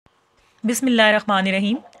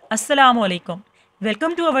Bismillahirrahmanirrahim. Assalamu alaikum.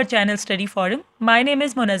 Welcome to our channel Study Forum. My name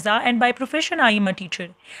is Munazza and by profession I am a teacher.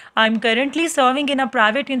 I am currently serving in a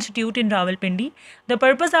private institute in Rawalpindi. The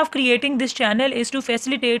purpose of creating this channel is to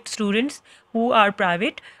facilitate students who are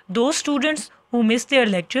private, those students who miss their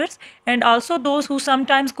lectures, and also those who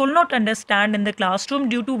sometimes could not understand in the classroom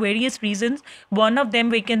due to various reasons. One of them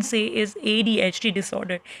we can say is ADHD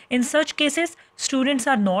disorder. In such cases, students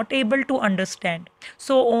are not able to understand.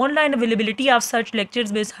 So online availability of such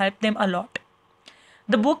lectures will help them a lot.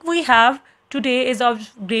 The book we have today is of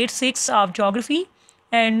grade 6 of geography,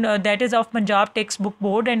 and that is of Punjab textbook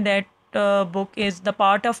board, and that book is the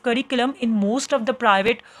part of curriculum in most of the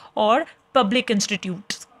private or public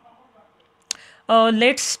institutes.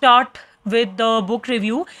 Let's start with the book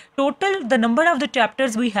review. Total, the number of the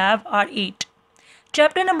chapters we have are 8.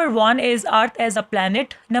 Chapter number 1 is Earth as a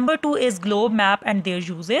planet. Number 2 is globe map and their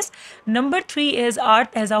uses. Number 3 is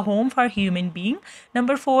Earth as a home for human being.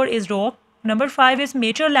 Number 4 is rock. Number 5 is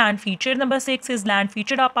major land feature. Number 6 is land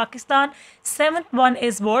feature of Pakistan. Seventh one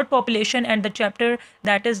is world population, and the chapter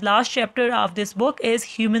that is last chapter of this book is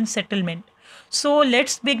human settlement. So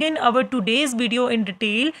let's begin our today's video in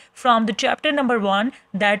detail from the chapter number 1,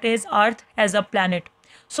 that is Earth as a planet.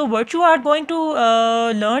 So what you are going to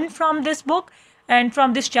learn from this book and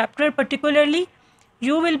from this chapter particularly,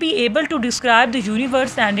 you will be able to describe the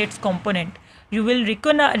universe and its component. You will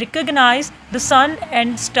recognize the sun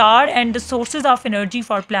and star and the sources of energy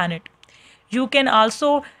for planet. You can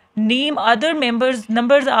also name other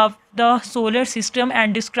numbers of the solar system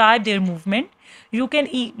and describe their movement. You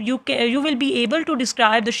will be able to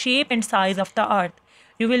describe the shape and size of the earth.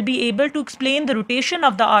 You will be able to explain the rotation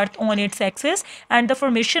of the earth on its axis and the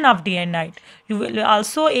formation of day and night. You will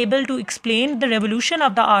also able to explain the revolution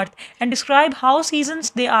of the earth and describe how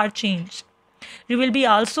seasons they are changed. You will be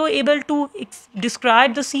also able to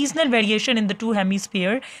describe the seasonal variation in the two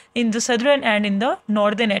hemispheres, in the southern and in the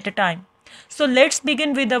northern at a time. So let's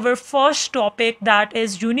begin with our first topic, that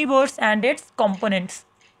is universe and its components.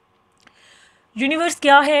 Universe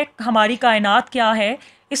क्या है, हमारी कायनात क्या है,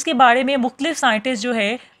 इसके बारे में मुख्तलिफ साइंटिस्ट जो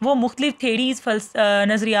है वो मुख्तलिफ थेरीज़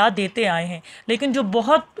नज़रियात देते आए हैं, लेकिन जो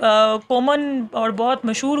बहुत कॉमन और बहुत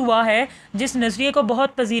मशहूर हुआ है, जिस नज़रिए को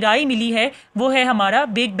बहुत पजीराई मिली है, वो है हमारा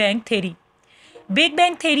big bang theory. Big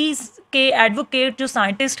bang theory के एडवोकेट जो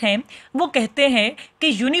साइंटिस्ट हैं वो कहते हैं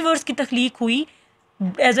कि यूनिवर्स की तख्लीक हुई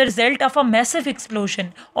as a result of a massive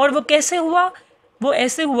explosion. और वो कैसे हुआ? वो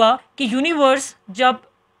ऐसे हुआ कि यूनिवर्स जब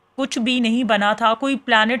कुछ भी नहीं बना था, कोई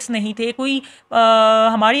प्लैनेट्स नहीं थे, कोई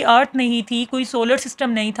हमारी अर्थ नहीं थी, कोई सोलर सिस्टम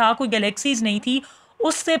नहीं था, कोई गैलेक्सीज नहीं थी,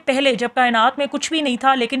 उससे पहले जब कायनात में कुछ भी नहीं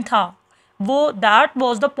था लेकिन था वो, that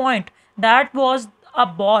was the point, that was a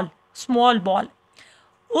ball, small ball.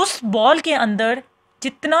 उस बॉल के अंदर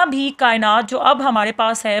जितना भी कायनात जो अब हमारे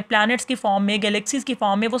पास है प्लैनेट्स की फॉर्म में, गैलेक्सीज की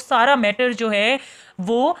फॉर्म में, वो सारा मैटर जो है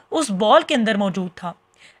वो उस बॉल के अंदर मौजूद था.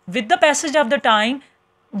 With the passage of the time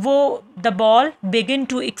वो the ball begin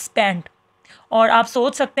to expand. और आप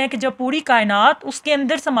सोच सकते हैं कि जब पूरी कायनात उसके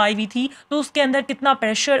अंदर समाई हुई थी तो उसके अंदर कितना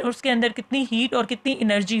प्रेशर, उसके अंदर कितनी हीट और कितनी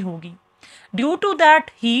एनर्जी होगी. Due to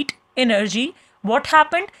that heat energy what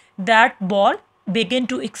happened, that ball begin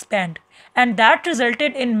to expand and that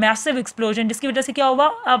resulted in massive explosion. जिसकी वजह से क्या हुआ,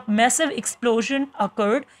 अब massive explosion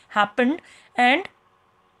occurred, happened, and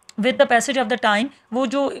with the passage of the time वो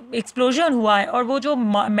जो एक्सप्लोजन हुआ है और वो जो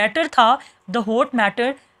मैटर था, द हॉट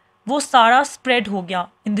मैटर, वो सारा स्प्रेड हो गया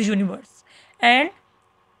in the universe. And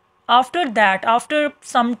after that, after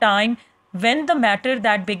some time, when the matter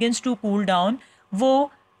that begins to cool down,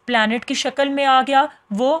 वो प्लैनेट की शक्ल में आ गया,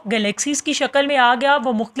 वो गैलेक्सीज की शक्ल में आ गया,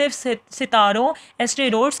 वो मुख्तलिफ सितारों,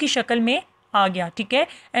 एस्टेरॉइड्स की शक्ल में आ गया. ठीक है.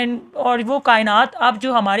 एंड और वो कायनात अब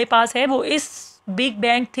जो हमारे पास है वो इस बिग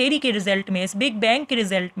बैंग थेरी के रिजल्ट में, इस बिग बैंग के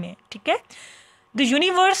रिजल्ट में. ठीक है. The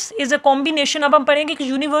universe is a combination. अब हम पढ़ेंगे कि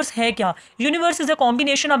यूनिवर्स है क्या. Universe is a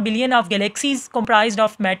combination of billion of galaxies comprised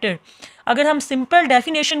of matter. अगर हम सिंपल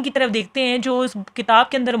डेफिनेशन की तरफ देखते हैं जो इस किताब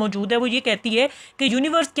के अंदर मौजूद है, वो ये कहती है कि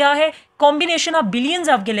यूनिवर्स क्या है, combination of billions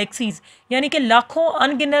of galaxies, यानी कि लाखों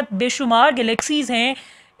अनगिनत बेशुमार गैलेक्सीज हैं,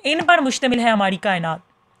 इन पर मुश्तमिल है हमारी कायनात.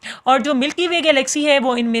 और जो मिल्की वे गैलेक्सी है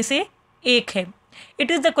वो इनमें से एक है.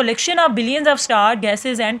 It is the collection of billions of star,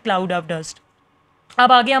 gases and cloud of dust.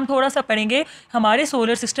 अब आगे हम थोड़ा सा पढ़ेंगे हमारे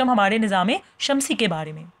सोलर सिस्टम, हमारे निज़ाम शमसी के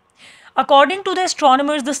बारे में. According to the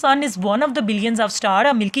astronomers the sun is one of the billions of star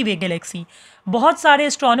a milky way Galaxy. बहुत सारे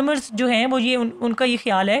एस्ट्रोनॉमर्स जो हैं वो ये उनका ये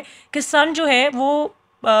ख्याल है कि सन जो है वो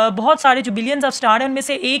बहुत सारे जो बिलियंस ऑफ स्टार हैं उनमें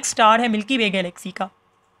से एक स्टार है मिल्की वे गैलेक्सी का.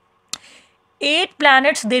 8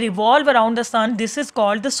 planets they revolve around the sun. This is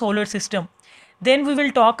called the solar system. Then we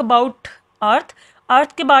will talk about Earth.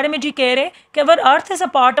 अर्थ के बारे में जी कह रहे हैं कि अवर earth is a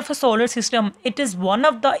part of a solar system, it is one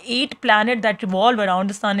of the 8 planet that revolve around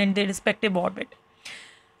the sun in their respective orbit.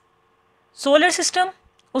 Solar system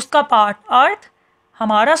उसका part अर्थ,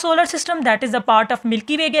 हमारा solar system that is a part of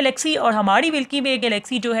milky way Galaxy, और हमारी milky वे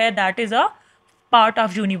Galaxy जो है that is a part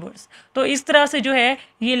of universe. तो इस तरह से जो है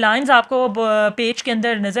ये लाइंस आपको पेज के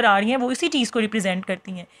अंदर नज़र आ रही हैं, वो इसी चीज़ को रिप्रेजेंट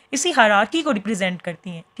करती हैं, इसी हायरार्की को रिप्रेजेंट करती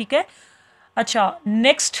हैं, ठीक है। अच्छा,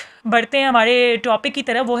 नेक्स्ट बढ़ते हैं हमारे टॉपिक की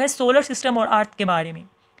तरफ, वो है सोलर सिस्टम और अर्थ के बारे में,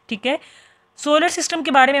 ठीक है। सोलर सिस्टम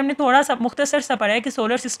के बारे में हमने थोड़ा सा मुख्तसर सा पढ़ा है कि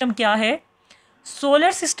सोलर सिस्टम क्या है।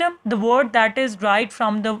 Solar system the word that is drive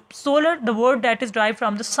from the solar, the word that is drive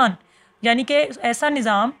from the सन, यानी कि ऐसा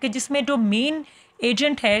निज़ाम कि जिसमें जो मेन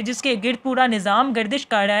एजेंट है, जिसके गिर्द पूरा निज़ाम गर्दिश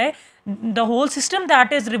कर रहा है, the whole system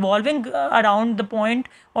that is revolving around the point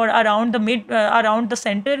और around the mid around the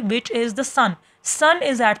centre which is the sun. Sun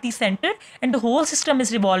is at the center and the whole system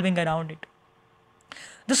is revolving around it.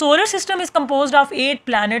 The solar system is composed of 8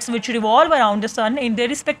 planets which revolve around the sun in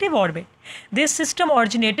their respective orbit. This system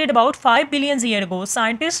originated about 5 billion years ago.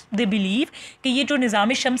 Scientists they believe कि ये जो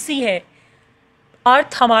निज़ाम शमसी है,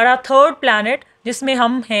 अर्थ हमारा third planet जिसमें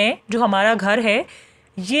हम हैं, जो हमारा घर है,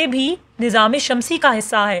 ये भी निज़ाम शमसी का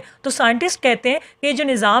हिस्सा है। तो साइंटिस्ट कहते हैं कि ये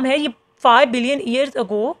जो निज़ाम है ये 5 बिलियन ईयर्स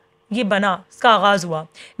अगो ये बना, इसका आगाज़ हुआ।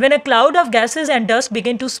 When a cloud of gases and dust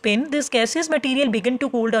begin to spin, this gaseous material begin to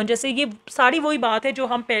cool down। जैसे ये सारी वही बात है जो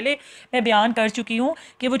हम पहले मैं बयान कर चुकी हूँ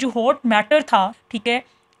कि वो जो हॉट मैटर था, ठीक है,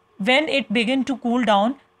 when it begin to cool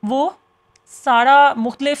down, वो सारा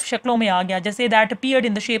मुख्तलिफ शक्लों में आ गया, जैसे that appeared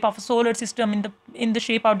in the shape of a solar system, in the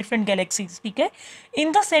shape of different galaxies, ठीक है।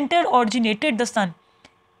 In the centre originated the सन,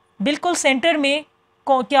 बिल्कुल सेंटर में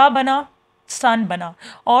क्या बना, सन बना।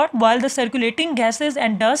 और while the circulating gases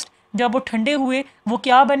and dust, जब वो ठंडे हुए वो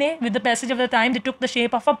क्या बने, with the passage of the time they took the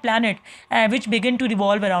shape of a planet which begin to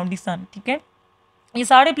revolve around the सन, ठीक है। ये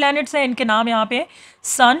सारे प्लैनेट्स हैं, इनके नाम यहाँ पे,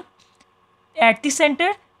 सन at the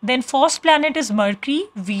centre, then first planet is mercury,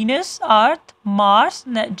 Venus, earth, Mars,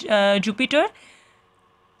 Jupiter,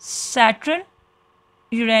 Saturn,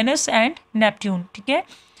 Uranus and Neptune, ठीक है।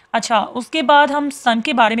 अच्छा, उसके बाद हम सन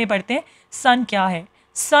के बारे में पढ़ते हैं। सन क्या है?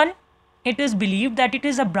 सन, it is believed that it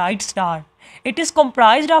is a bright star. It is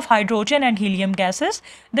comprised of hydrogen and helium gases.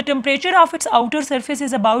 The temperature of its outer surface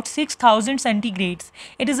is about 6000 centigrades.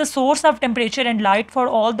 It is a source of temperature and light for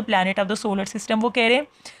all the planet of the solar system. वो कह रहे हैं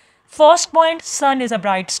first point, sun is a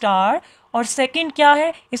bright star, और second क्या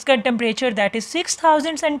है, इसका temperature that is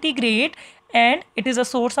 6000 centigrade and it is a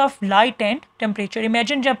source of light and temperature.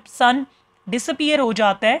 Imagine जब सन disappear हो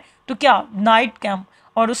जाता है तो क्या नाइट कम,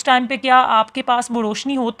 और उस टाइम पे क्या आपके पास वो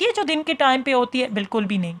रोशनी होती है जो दिन के टाइम पे होती है? बिल्कुल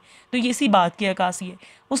भी नहीं। तो ये इसी बात की अक्कासी है।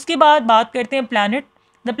 उसके बाद बात करते हैं planet.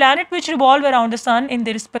 The planet which revolve around the sun in the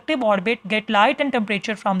respective orbit gate light and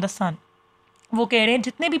temperature from the सन। वो कह रहे हैं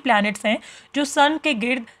जितने भी प्लैनेट्स हैं जो सन के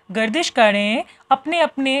गिर्द गर्दिश कर रहे हैं अपने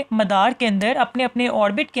अपने मदार के अंदर, अपने अपने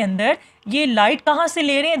ऑर्बिट के अंदर, ये लाइट कहाँ से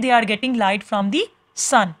ले रहे हैं? They are getting light from the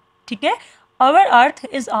सन, ठीक है। Our Earth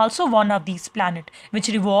is also one of these planets which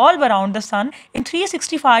revolve around the sun in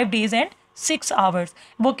 365 days and 6 hours.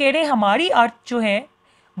 वो कह रहे हैं हमारी अर्थ जो है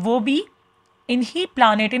वो भी इन्हीं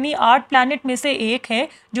प्लानट, इन्हीं 8 प्लानट में से एक है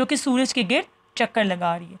जो कि सूरज के गिर्द चक्कर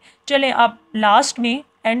लगा रही है। चलें अब लास्ट में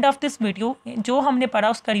एंड ऑफ दिस वीडियो जो हमने पढ़ा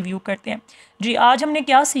उसका रिव्यू करते हैं। जी, आज हमने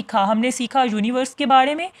क्या सीखा? हमने सीखा यूनिवर्स के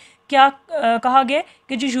बारे में। क्या कहा गया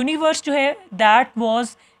कि जो यूनिवर्स जो है that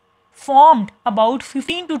was formed about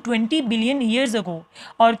 15 to 20 billion years ago,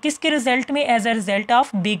 और किसके रिजल्ट में? As a result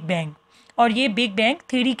of big bang. और ये बिग बैंग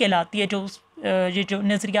थ्योरी कहलाती है, जो ये जो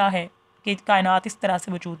नज़रिया है कि कायनात इस तरह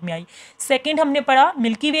से वजूद में आई। सेकंड हमने पढ़ा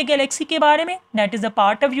मिल्की वे गैलेक्सी के बारे में, that is a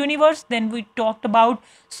part of universe. Then we talked about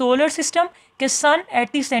solar system के सन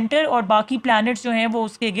एट द सेंटर और बाकी प्लैनेट्स जो हैं वो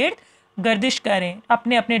उसके गिर्द गर्दिश करें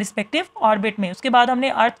अपने अपने रिस्पेक्टिव ऑर्बिट में। उसके बाद हमने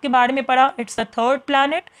अर्थ के बारे में पढ़ा, इट्स द थर्ड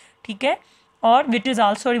प्लैनेट, ठीक है, or which is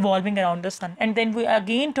also revolving around the sun. And then we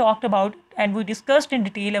again talked about and we discussed in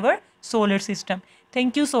detail our solar system.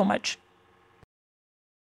 Thank you so much.